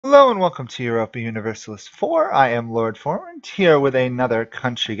Hello and welcome to Europa Universalis 4. I am Lord Forwind, here with another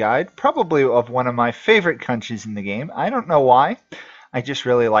country guide, probably of one of my favorite countries in the game. I don't know why, I just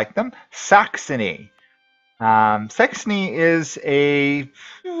really like them. Saxony. Saxony is a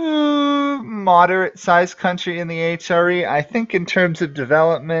moderate-sized country in the HRE. I think in terms of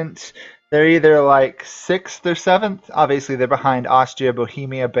development, they're either like 6th or 7th. Obviously, they're behind Austria,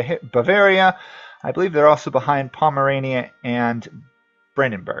 Bohemia, Bavaria. I believe they're also behind Pomerania and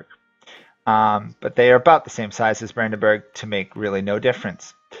Brandenburg. But they are about the same size as Brandenburg to make really no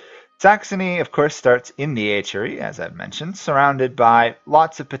difference. Saxony, of course, starts in the HRE, as I've mentioned, surrounded by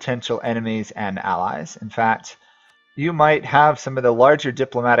lots of potential enemies and allies. In fact, you might have some of the larger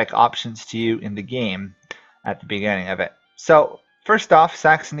diplomatic options to you in the game at the beginning of it. So, first off,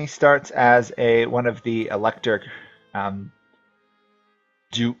 Saxony starts as one of the elector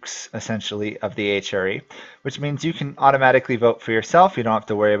dukes, essentially, of the HRE, which means you can automatically vote for yourself. You don't have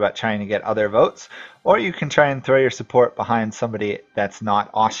to worry about trying to get other votes, or you can try and throw your support behind somebody that's not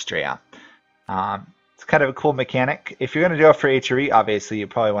Austria. It's kind of a cool mechanic. If you're going to do it for HRE, obviously you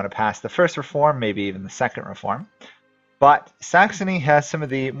probably want to pass the first reform, maybe even the second reform. But Saxony has some of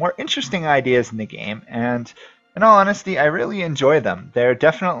the more interesting ideas in the game, and in all honesty, I really enjoy them. They're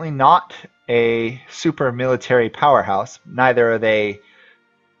definitely not a super military powerhouse. Neither are they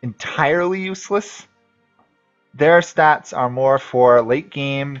entirely useless. Their stats are more for late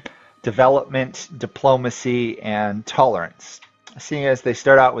game development, diplomacy, and tolerance. Seeing as they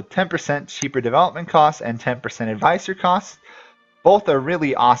start out with 10% cheaper development costs and 10% advisor costs, both are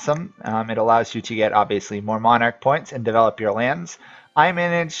really awesome. It allows you to get obviously more monarch points and develop your lands. I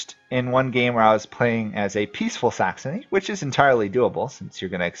managed in one game where I was playing as a peaceful Saxony, which is entirely doable since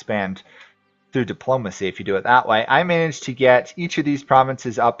you're going to expand through diplomacy if you do it that way. I managed to get each of these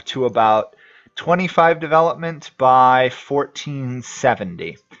provinces up to about 25 development by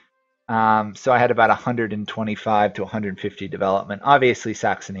 1470. So I had about 125 to 150 development. Obviously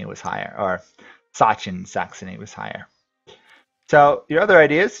Saxony was higher, or Sachin Saxony was higher. So your other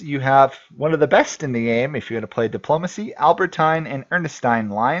ideas, you have one of the best in the game if you're going to play diplomacy, Albertine and Ernestine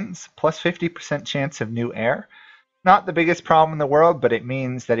lines, plus 50% chance of new heir. Not the biggest problem in the world, but it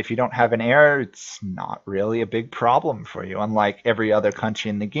means that if you don't have an heir, it's not really a big problem for you, unlike every other country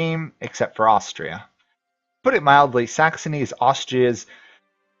in the game except for Austria. Put it mildly, Saxony is Austria's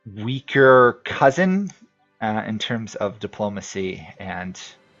weaker cousin in terms of diplomacy and,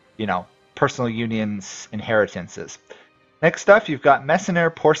 personal unions, inheritances. Next up, you've got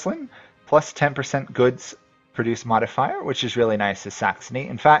Messiner Porcelain, plus 10% goods produce modifier, which is really nice as Saxony.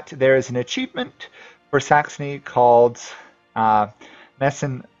 In fact, there is an achievement for Saxony called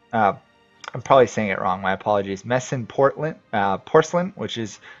Messen, I'm probably saying it wrong, my apologies, Messen Porcelain, which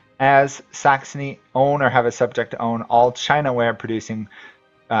is as Saxony own or have a subject to own all Chinaware producing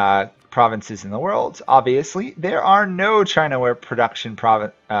provinces in the world. Obviously, there are no Chinaware production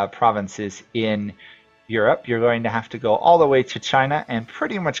provinces in Europe. You're going to have to go all the way to China and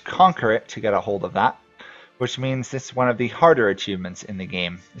pretty much conquer it to get a hold of that, which means it's one of the harder achievements in the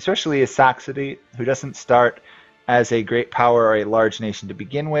game, especially as Saxony, who doesn't start as a great power or a large nation to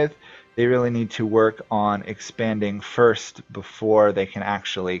begin with. They really need to work on expanding first before they can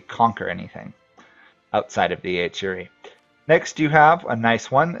actually conquer anything outside of the HRE. Next you have a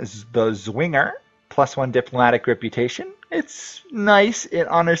nice one, is the Zwinger, plus 1 diplomatic reputation. It's nice. It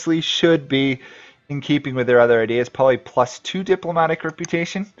honestly should be in keeping with their other ideas, probably plus 2 diplomatic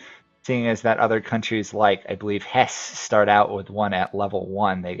reputation. Seeing as that other countries like, I believe, Hesse start out with one at level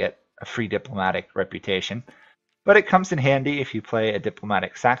 1, they get a free diplomatic reputation. But it comes in handy if you play a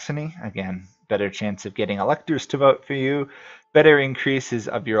diplomatic Saxony. Again, better chance of getting electors to vote for you, better increases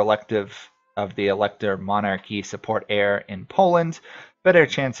of your the elector monarchy support heir in Poland, better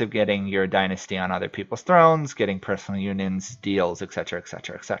chance of getting your dynasty on other people's thrones, getting personal unions, deals, etc.,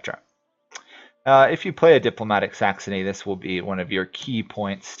 etc., etc. If you play a diplomatic Saxony, this will be one of your key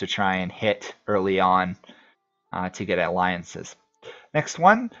points to try and hit early on to get alliances. Next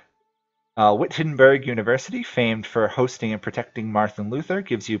one, Wittenberg University, famed for hosting and protecting Martin Luther,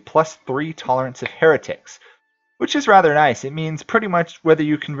 gives you plus 3 tolerance of heretics, which is rather nice. It means pretty much whether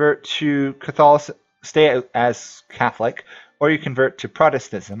you convert to Catholicism, stay as Catholic, or you convert to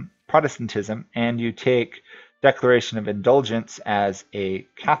Protestantism, and you take Declaration of Indulgence as a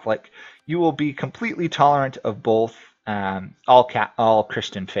Catholic, you will be completely tolerant of both all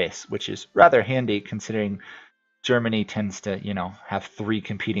Christian faiths, which is rather handy considering Germany tends to, have 3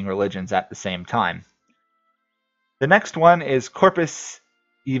 competing religions at the same time. The next one is Corpus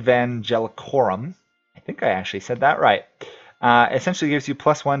Evangelicorum. I think I actually said that right. Essentially gives you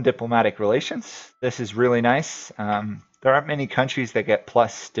plus 1 diplomatic relations. This is really nice. There aren't many countries that get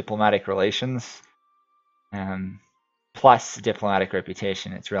plus diplomatic relations, plus diplomatic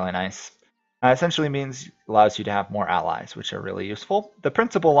reputation. It's really nice. Essentially means allows you to have more allies, which are really useful. The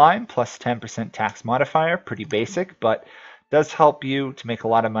principal line, plus 10% tax modifier, pretty basic, but does help you to make a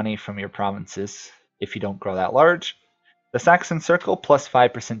lot of money from your provinces if you don't grow that large. The Saxon Circle, plus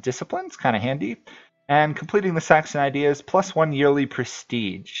 5% discipline, is kind of handy. And completing the Saxon ideas, plus 1 yearly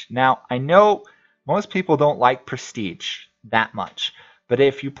prestige. Now, I know most people don't like prestige that much, but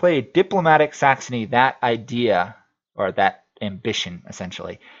if you play diplomatic Saxony, that idea, or that ambition,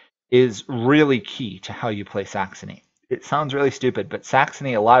 essentially, is really key to how you play Saxony. It sounds really stupid, but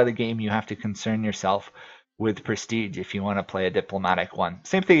Saxony, a lot of the game, you have to concern yourself with prestige if you want to play a diplomatic one.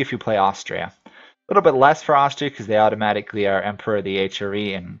 Same thing if you play Austria. A little bit less for Austria because they automatically are Emperor of the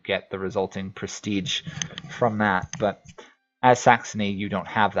HRE and get the resulting prestige from that. But as Saxony, you don't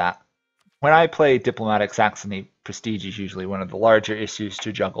have that. When I play diplomatic Saxony, prestige is usually one of the larger issues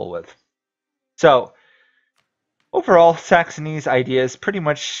to juggle with. So overall, Saxony's ideas pretty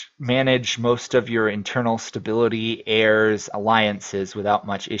much manage most of your internal stability, heirs, alliances without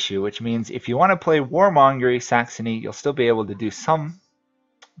much issue, which means if you want to play warmongery Saxony, you'll still be able to do some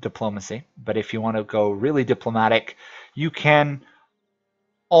diplomacy, but if you want to go really diplomatic, you can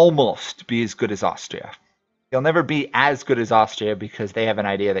almost be as good as Austria. You'll never be as good as Austria because they have an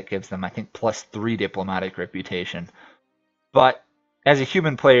idea that gives them, I think, plus 3 diplomatic reputation. But as a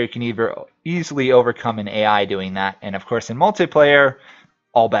human player, you can easily overcome an AI doing that. And of course, in multiplayer,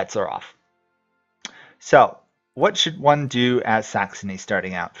 all bets are off. So what should one do as Saxony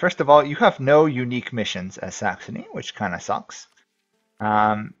starting out? First of all, you have no unique missions as Saxony, which kind of sucks.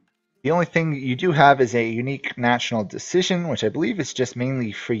 The only thing you do have is a unique national decision, which I believe is just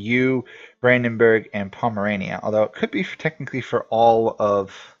mainly for you, Brandenburg, and Pomerania, although it could be technically for all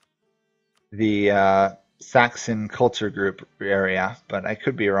of the Saxon culture group area, but I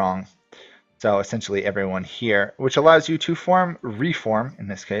could be wrong. So essentially everyone here, which allows you to reform, in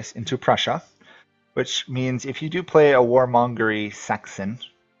this case, into Prussia, which means if you do play a warmongery Saxon,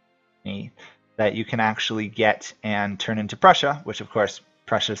 that you can actually get and turn into Prussia, which of course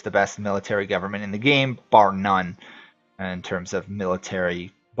Prussia is the best military government in the game, bar none, in terms of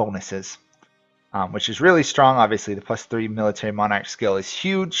military bonuses, which is really strong. Obviously, the plus 3 military monarch skill is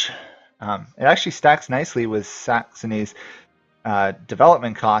huge. It actually stacks nicely with Saxony's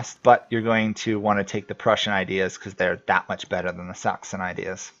development cost, but you're going to want to take the Prussian ideas because they're that much better than the Saxon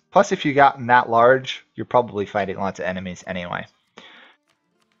ideas. Plus, if you've gotten that large, you're probably fighting lots of enemies anyway.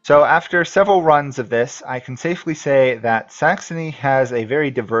 So after several runs of this, I can safely say that Saxony has a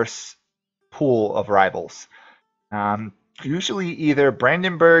very diverse pool of rivals. Usually either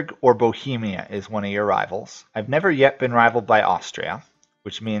Brandenburg or Bohemia is one of your rivals. I've never yet been rivaled by Austria,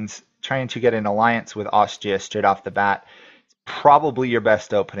 which means trying to get an alliance with Austria straight off the bat is probably your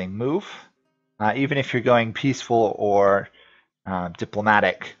best opening move. Even if you're going peaceful or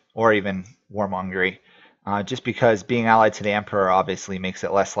diplomatic or even warmongery. Just because being allied to the Emperor obviously makes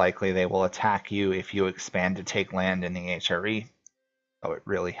it less likely they will attack you if you expand to take land in the HRE. So it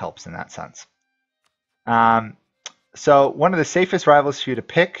really helps in that sense. So one of the safest rivals for you to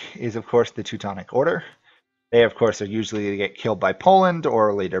pick is, of course, the Teutonic Order. They, of course, are usually to get killed by Poland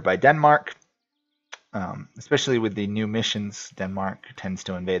or later by Denmark. Especially with the new missions, Denmark tends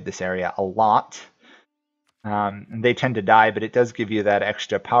to invade this area a lot. And they tend to die, but it does give you that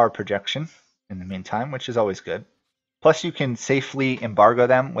extra power projection in the meantime, which is always good. Plus, you can safely embargo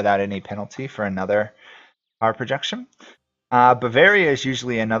them without any penalty for another power projection. Bavaria is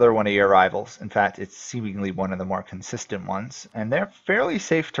usually another one of your rivals. In fact, it's seemingly one of the more consistent ones. And they're fairly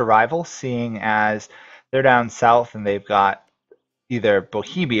safe to rival, seeing as they're down south and they've got either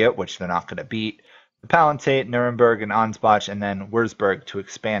Bohemia, which they're not going to beat, the Palatinate, Nuremberg, and Ansbach, and then Würzburg to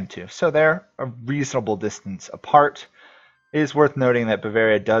expand to. So they're a reasonable distance apart. It is worth noting that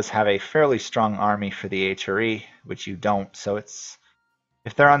Bavaria does have a fairly strong army for the HRE, which you don't. So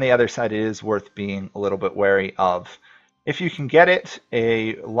if they're on the other side, it is worth being a little bit wary of. If you can get it,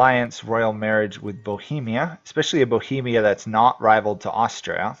 a alliance royal marriage with Bohemia, especially a Bohemia that's not rivaled to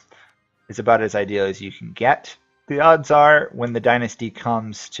Austria, is about as ideal as you can get. The odds are when the dynasty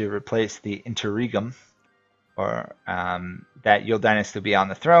comes to replace the interregnum, or that your dynasty will be on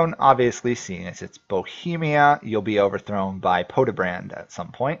the throne. Obviously, seeing as it's Bohemia, you'll be overthrown by Podebrand at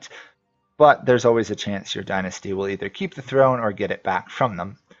some point. But there's always a chance your dynasty will either keep the throne or get it back from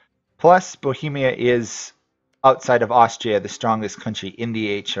them. Plus, Bohemia is, outside of Austria, the strongest country in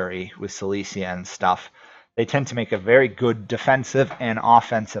the HRE with Silesia and stuff. They tend to make a very good defensive and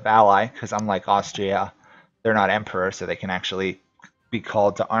offensive ally, because unlike Austria, they're not emperor, so they can actually be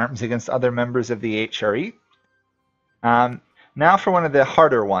called to arms against other members of the HRE. Now for one of the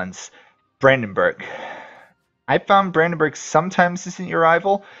harder ones, Brandenburg. I found Brandenburg sometimes isn't your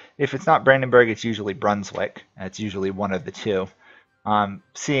rival. If it's not Brandenburg, it's usually Brunswick. It's usually one of the two.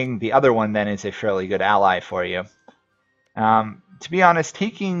 Seeing the other one then is a fairly good ally for you. To be honest,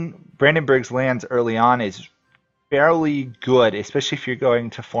 taking Brandenburg's lands early on is fairly good, especially if you're going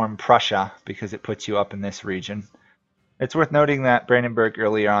to form Prussia, because it puts you up in this region. It's worth noting that Brandenburg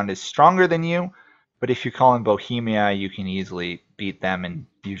early on is stronger than you, but if you call in Bohemia, you can easily beat them and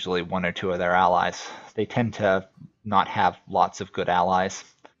usually one or two of their allies. They tend to not have lots of good allies.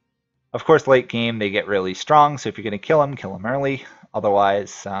 Of course, late game, they get really strong, so if you're going to kill them early.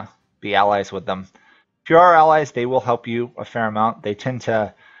 Otherwise, be allies with them. If you are allies, they will help you a fair amount. They tend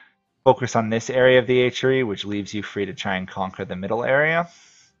to focus on this area of the HRE, which leaves you free to try and conquer the middle area.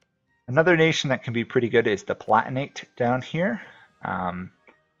 Another nation that can be pretty good is the Palatinate down here.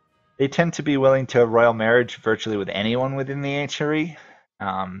 They tend to be willing to royal marriage virtually with anyone within the HRE.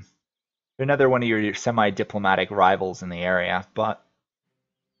 They're another one of your semi-diplomatic rivals in the area, but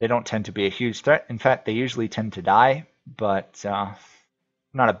they don't tend to be a huge threat. In fact, they usually tend to die, but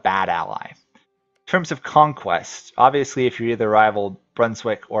not a bad ally. In terms of conquest, obviously if you're either rival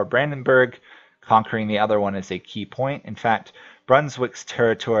Brunswick or Brandenburg, conquering the other one is a key point. In fact, Brunswick's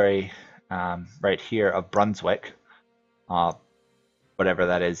territory right here of Brunswick, whatever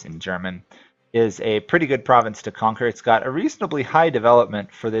that is in German, is a pretty good province to conquer. It's got a reasonably high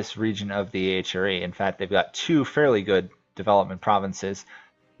development for this region of the HRE. In fact, they've got two fairly good development provinces.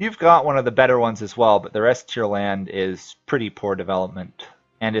 You've got one of the better ones as well, but the rest of your land is pretty poor development.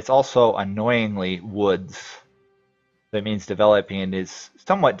 And it's also annoyingly woods. That means developing it is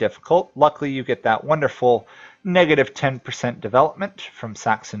somewhat difficult. Luckily, you get that wonderful negative 10% development from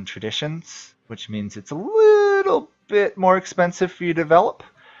Saxon traditions, which means it's a little bit more expensive for you to develop.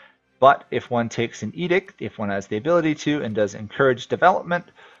 But if one takes an edict, if one has the ability to and does encourage development,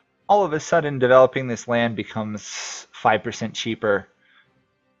 all of a sudden developing this land becomes 5% cheaper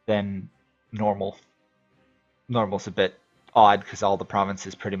than normal. Normal's a bit odd because all the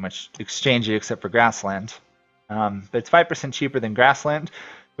provinces pretty much exchange it except for grassland. But it's 5% cheaper than grassland,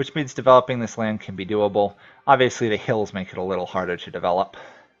 which means developing this land can be doable. Obviously, the hills make it a little harder to develop.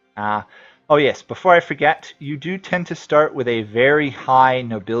 Oh yes, before I forget, you do tend to start with a very high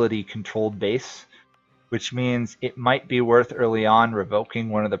nobility-controlled base, which means it might be worth early on revoking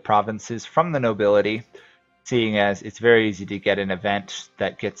one of the provinces from the nobility, seeing as it's very easy to get an event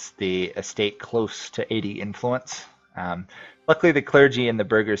that gets the estate close to 80 influence. Luckily, the clergy and the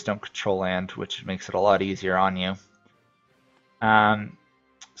burghers don't control land, which makes it a lot easier on you.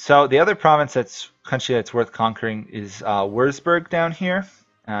 So the other country that's worth conquering is Würzburg down here.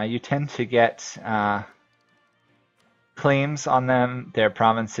 You tend to get claims on their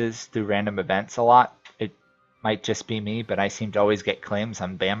provinces through random events a lot. It might just be me, but I seem to always get claims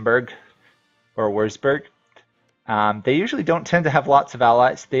on Bamberg or Würzburg. They usually don't tend to have lots of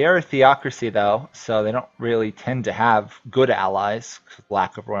allies. They are a theocracy, though, so they don't really tend to have good allies because of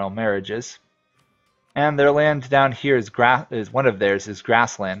lack of royal marriages. And their land down here is one of theirs is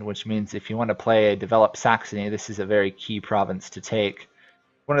grassland, which means if you want to play a developed Saxony, this is a very key province to take.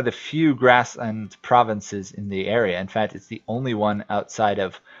 One of the few grassland provinces in the area. In fact, it's the only one outside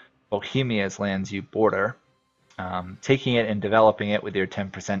of Bohemia's lands you border. Taking it and developing it with your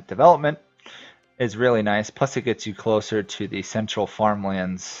 10% development is really nice. Plus, it gets you closer to the central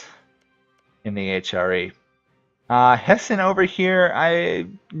farmlands in the HRE. Hessen over here, I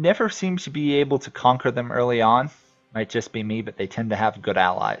never seem to be able to conquer them early on. Might just be me, but they tend to have good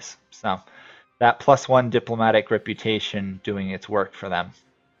allies. So that +1 diplomatic reputation doing its work for them.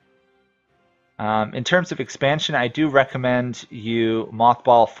 In terms of expansion, I do recommend you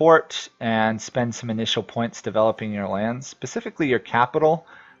mothball fort and spend some initial points developing your lands, specifically your capital,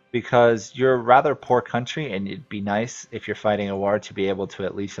 because you're a rather poor country and it'd be nice if you're fighting a war to be able to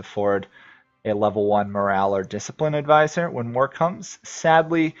at least afford a level 1 morale or discipline advisor when war comes.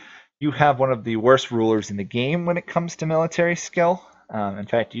 Sadly, you have one of the worst rulers in the game when it comes to military skill. In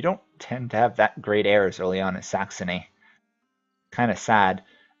fact, you don't tend to have that great heirs early on in Saxony. Kind of sad.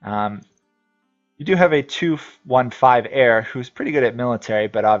 You do have a 2-1-5 heir who's pretty good at military,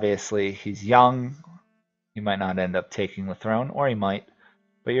 but obviously he's young. He might not end up taking the throne, or he might.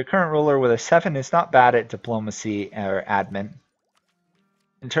 But your current ruler with a 7 is not bad at diplomacy or admin.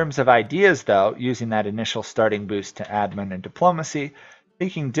 In terms of ideas, though, using that initial starting boost to admin and diplomacy,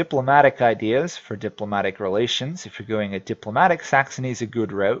 thinking diplomatic ideas for diplomatic relations. If you're going a diplomatic Saxony is a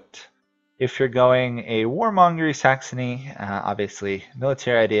good route. If you're going a warmongery Saxony, obviously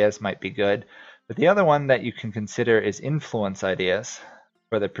military ideas might be good. But the other one that you can consider is influence ideas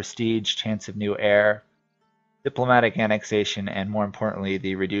for the prestige, chance of new heir, Diplomatic annexation and, more importantly,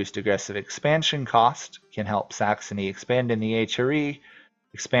 the reduced aggressive expansion cost can help Saxony expand in the HRE,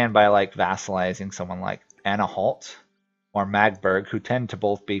 expand by like vassalizing someone like Anhalt or Magdeburg, who tend to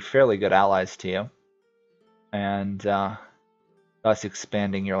both be fairly good allies to you, and thus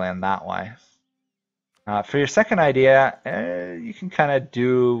expanding your land that way. For your second idea, you can kind of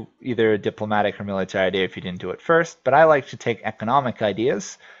do either a diplomatic or military idea if you didn't do it first, but I like to take economic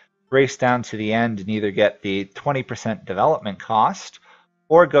ideas, race down to the end and either get the 20% development cost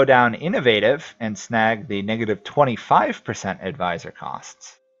or go down innovative and snag the negative 25% advisor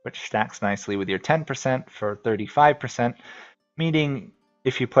costs, which stacks nicely with your 10% for 35%, meaning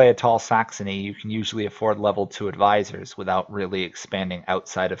if you play a tall Saxony, you can usually afford level 2 advisors without really expanding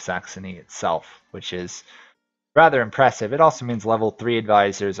outside of Saxony itself, which is rather impressive. It also means level 3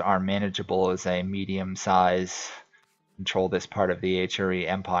 advisors are manageable as a medium size, control this part of the HRE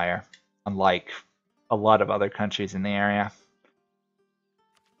empire, unlike a lot of other countries in the area.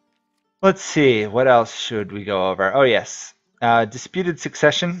 Let's see, what else should we go over? Oh yes, disputed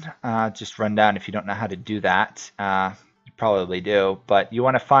succession. Just run down if you don't know how to do that. You probably do, but you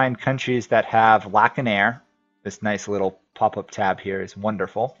want to find countries that have lack an heir. This nice little pop-up tab here is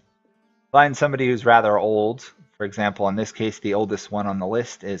wonderful. Find somebody who's rather old. For example, in this case, the oldest one on the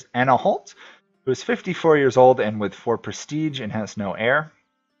list is Anhalt, who is 54 years old and with 4 prestige and has no heir.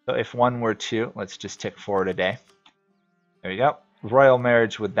 So if one were to, let's just tick forward a day. There you go. Royal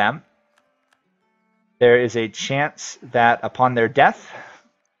marriage with them. There is a chance that upon their death,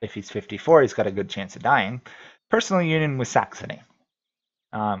 if he's 54, he's got a good chance of dying, personal union with Saxony.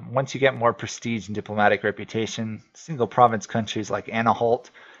 Once you get more prestige and diplomatic reputation, single province countries like Anhalt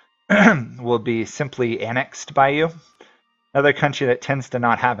will be simply annexed by you. Another country that tends to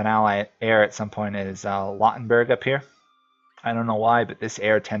not have an ally heir at some point is Lautenberg up here. I don't know why, but this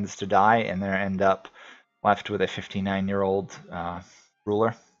heir tends to die and they end up left with a 59-year-old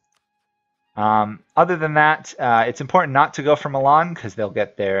ruler. Other than that, it's important not to go for Milan because they'll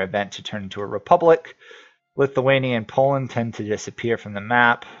get their event to turn into a republic. Lithuania and Poland tend to disappear from the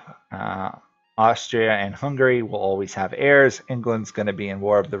map. Austria and Hungary will always have heirs. England's going to be in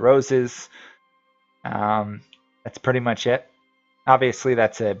War of the Roses. That's pretty much it. Obviously,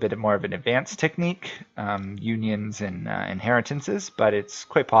 that's a bit more of an advanced technique, unions and inheritances, but it's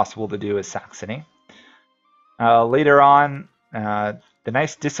quite possible to do as Saxony. Later on, the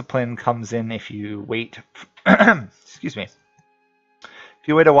nice discipline comes in if you wait. Excuse me. If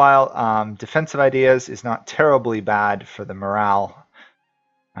you wait a while, defensive ideas is not terribly bad for the morale.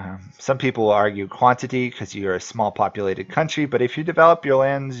 Some people will argue quantity because you're a small populated country, but if you develop your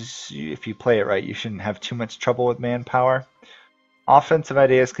lands, if you play it right, you shouldn't have too much trouble with manpower. Offensive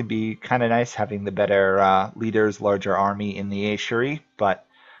ideas can be kind of nice, having the better leaders, larger army in the HRE, but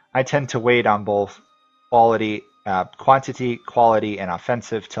I tend to wait on both quantity, quality, and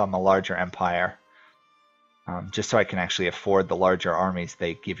offensive till I'm a larger empire, just so I can actually afford the larger armies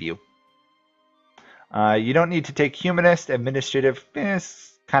they give you. You don't need to take humanist. Administrative is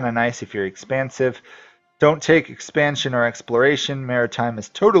kind of nice if you're expansive. Don't take expansion or exploration. Maritime is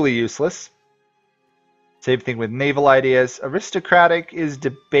totally useless. Same thing with naval ideas. Aristocratic is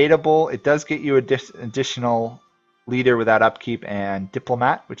debatable. It does get you additional leader without upkeep and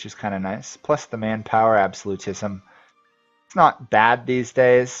diplomat, which is kind of nice. Plus the manpower, absolutism. It's not bad these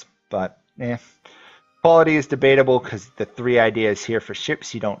days, but Quality is debatable because the 3 ideas here for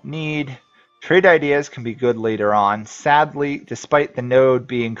ships you don't need. Trade ideas can be good later on. Sadly, despite the node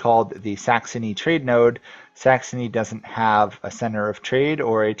being called the Saxony trade node, Saxony doesn't have a center of trade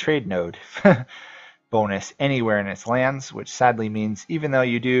or a trade node bonus anywhere in its lands, which sadly means even though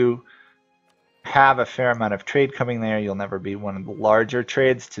you do have a fair amount of trade coming there, you'll never be one of the larger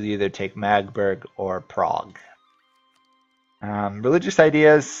trades to either take Magdeburg or Prague. Religious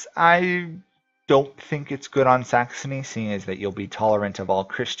ideas, I don't think it's good on Saxony, seeing as that you'll be tolerant of all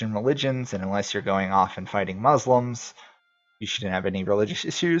Christian religions, and unless you're going off and fighting Muslims, you shouldn't have any religious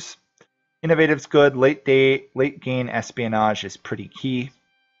issues. Innovative's good. Late gain espionage is pretty key,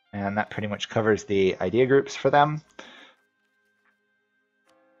 and that pretty much covers the idea groups for them.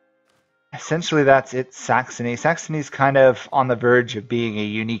 Essentially, that's it. Saxony. Saxony's kind of on the verge of being a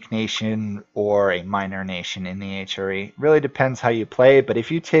unique nation or a minor nation in the HRE. Really depends how you play, but if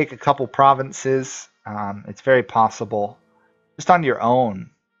you take a couple provinces, it's very possible, just on your own,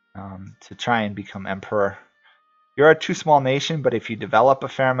 to try and become emperor. You're a too small nation, but if you develop a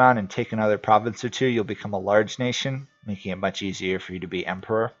fair amount and take another province or two, you'll become a large nation, making it much easier for you to be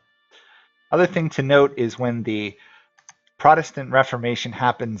emperor. Other thing to note is when the Protestant Reformation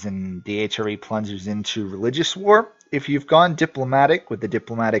happens and the HRE plunges into religious war, if you've gone diplomatic with the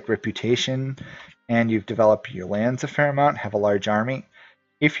diplomatic reputation and you've developed your lands a fair amount, have a large army.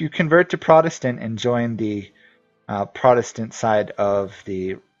 If you convert to Protestant and join the Protestant side of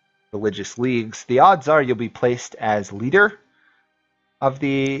the religious leagues, the odds are you'll be placed as leader of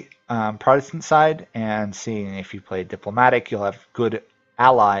the Protestant side, and seeing if you play diplomatic, you'll have good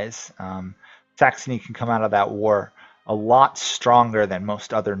allies. Saxony can come out of that war a lot stronger than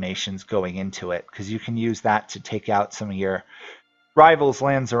most other nations going into it, because you can use that to take out some of your rivals'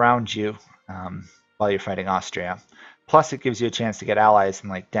 lands around you while you're fighting Austria. Plus, it gives you a chance to get allies in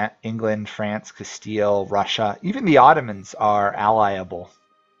like England, France, Castile, Russia. Even the Ottomans are allyable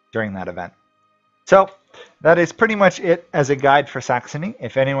during that event. So that is pretty much it as a guide for Saxony.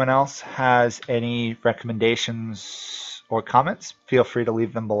 If anyone else has any recommendations or comments, feel free to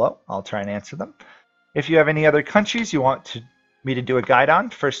leave them below. I'll try and answer them. If you have any other countries you want me to do a guide on,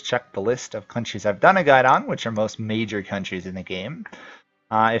 first check the list of countries I've done a guide on, which are most major countries in the game.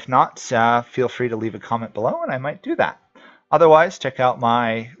 If not, feel free to leave a comment below and I might do that. Otherwise, check out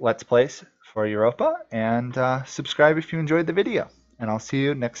my Let's Plays for Europa and subscribe if you enjoyed the video. And I'll see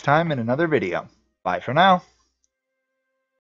you next time in another video. Bye for now.